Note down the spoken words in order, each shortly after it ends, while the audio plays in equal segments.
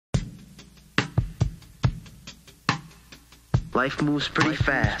Life moves pretty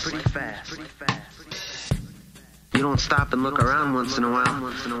fast. You don't stop and look around once in a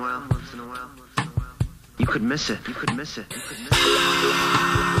while. You could miss it. I'm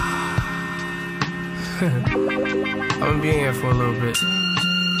gonna be in here for a little bit.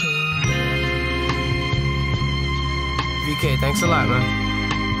 VK, thanks a lot, man.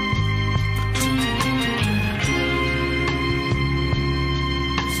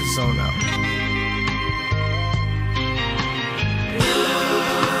 This is zone out.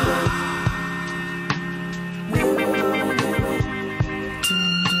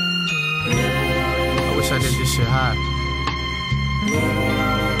 I wish I did this shit hot.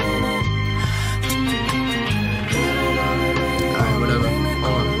 Alright, whatever.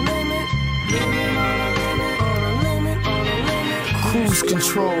 Cruise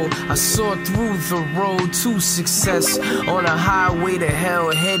control, I soar through the road to success. On a highway to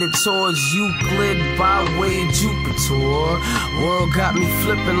hell, headed towards Euclid by way of Jupiter. World got me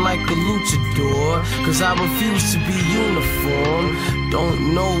flipping like a luchador, cause I refuse to be uniform.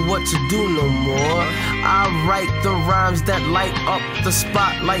 Don't know what to do no more. I write the rhymes that light up the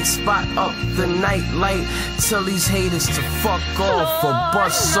spotlight, spot up the night light. Tell these haters to fuck off or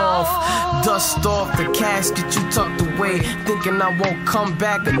bust off. Dust off the casket you tucked away, thinking I won't come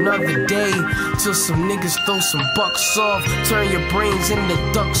back another day. Till some niggas throw some bucks off. Turn your brains into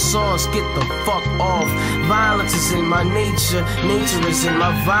duck sauce, get the fuck off. Violence is in my nature, nature is in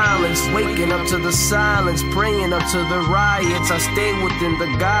my violence. Waking up to the silence, praying up to the riots. I stay within the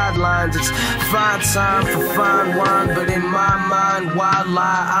guidelines. It's fine time for fine wine, but in my mind, why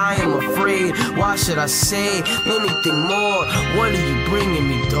lie? I am afraid. Why should I say anything more? What are you bringing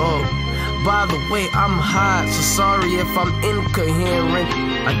me, dog? By the way, I'm high, so sorry if I'm incoherent.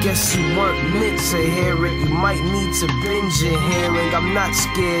 I guess you weren't meant to hear it. You might need to binge your hearing. I'm not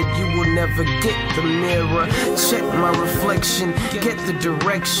scared, you will never get the mirror. Check my reflection, get the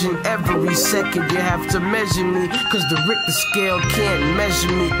direction. Every second you have to measure me, cause the Richter scale can't measure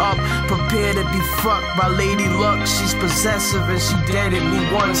me up. Prepare to be fucked by Lady Luck. She's possessive and she deaded me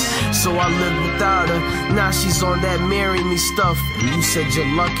once, so I lived without her. Now she's on that marry me stuff, and you said you're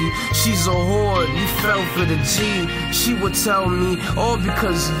lucky. She's a whore, you fell for the G. She would tell me, all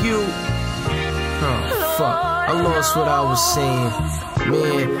because you. Oh fuck, I lost what I was saying.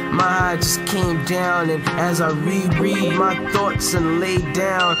 Man, my eye just came down, and as I reread my thoughts and lay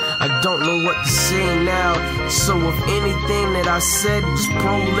down, I don't know what to say now. So if anything that I said was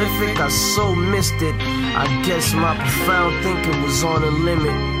prolific, I so missed it. I guess my profound thinking was on a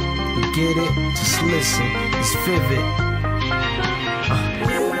limit. You get it? Just listen, it's vivid.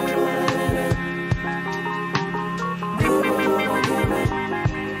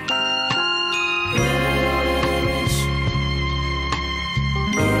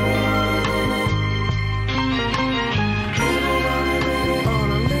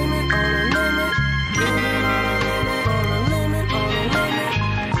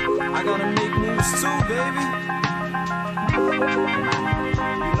 I gotta make moves too, baby.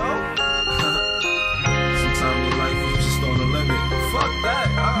 You know? Sometimes in life you just on the limit. Fuck that.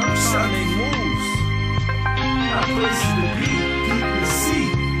 I'm just trying to make moves. Got places to be, people to see.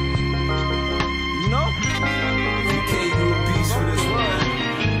 You know? VK, you a beast for this world.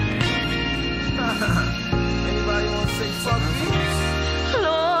 Anybody wanna say fuck me?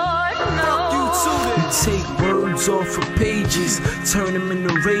 Fuck you too, then. We take words off of pages, turn them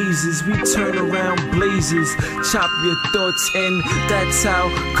into razors. We turn around blazers, chop your thoughts, and that's how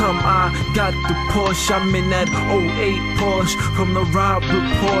come I got the Porsche. I'm in that 08 Porsche from the Rob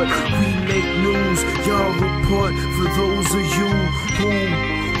Report. We make news, y'all report. For those of you who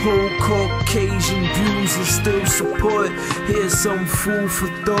hold Caucasian views and still support, here's some food for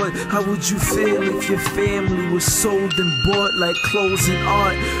thought. How would you feel if your family was sold and bought like clothes and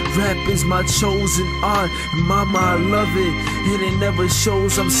art? Rap is my chosen art, and mama, I love it, and it never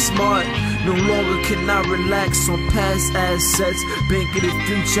shows I'm smart. No longer can I relax on past assets. Bank of the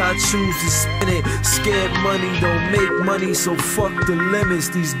future, I choose to spend it. Scared money don't make money, so fuck the limits.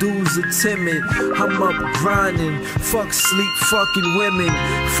 These dudes are timid, I'm up grinding. Fuck sleep, fucking women.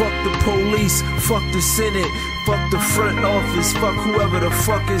 Fuck the police, fuck the Senate. Fuck the front office, fuck whoever the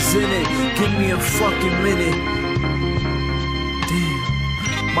fuck is in it. Give me a fucking minute.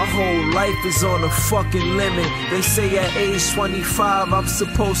 My whole life is on a fucking limit. They say at age 25 I'm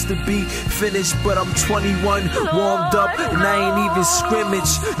supposed to be finished, but I'm 21, warmed up, and I ain't even scrimmage.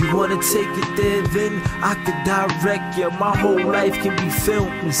 You wanna take it there, then I could direct ya. My whole life can be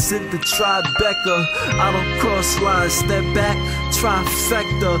filmed and sent to Tribeca. I don't cross lines, step back,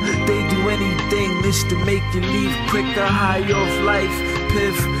 trifecta. They do anything, this to make you leave quicker. High off life,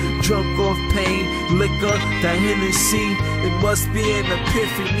 piff, drunk off pain, liquor, that Hennessy. It must be an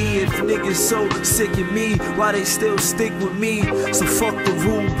epiphany if niggas so sick of me, why they still stick with me? So fuck the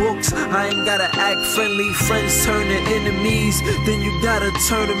rule books, I ain't gotta act friendly. Friends turn to enemies, then you gotta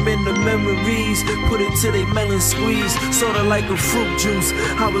turn them into memories. Put it till they melon squeeze, sorta like a fruit juice.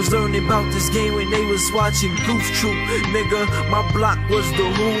 I was learning about this game when they was watching Goof Troop. Nigga, my block was the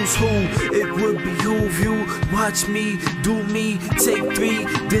who's who. It would behoove you, watch me, do me, take 3,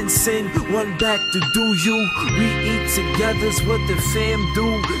 then send 1 back to do you. We eat together's what the fam do.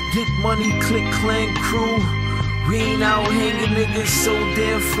 Get money, click, clan, crew. We ain't out hanging niggas so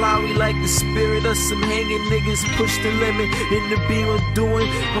damn fly. We like the spirit of some hanging niggas. Push the limit in the beamer doing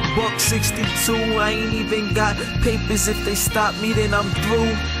 $1.62. I ain't even got papers. If they stop me, then I'm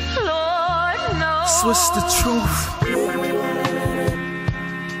through. Lord, no. Switch the truth.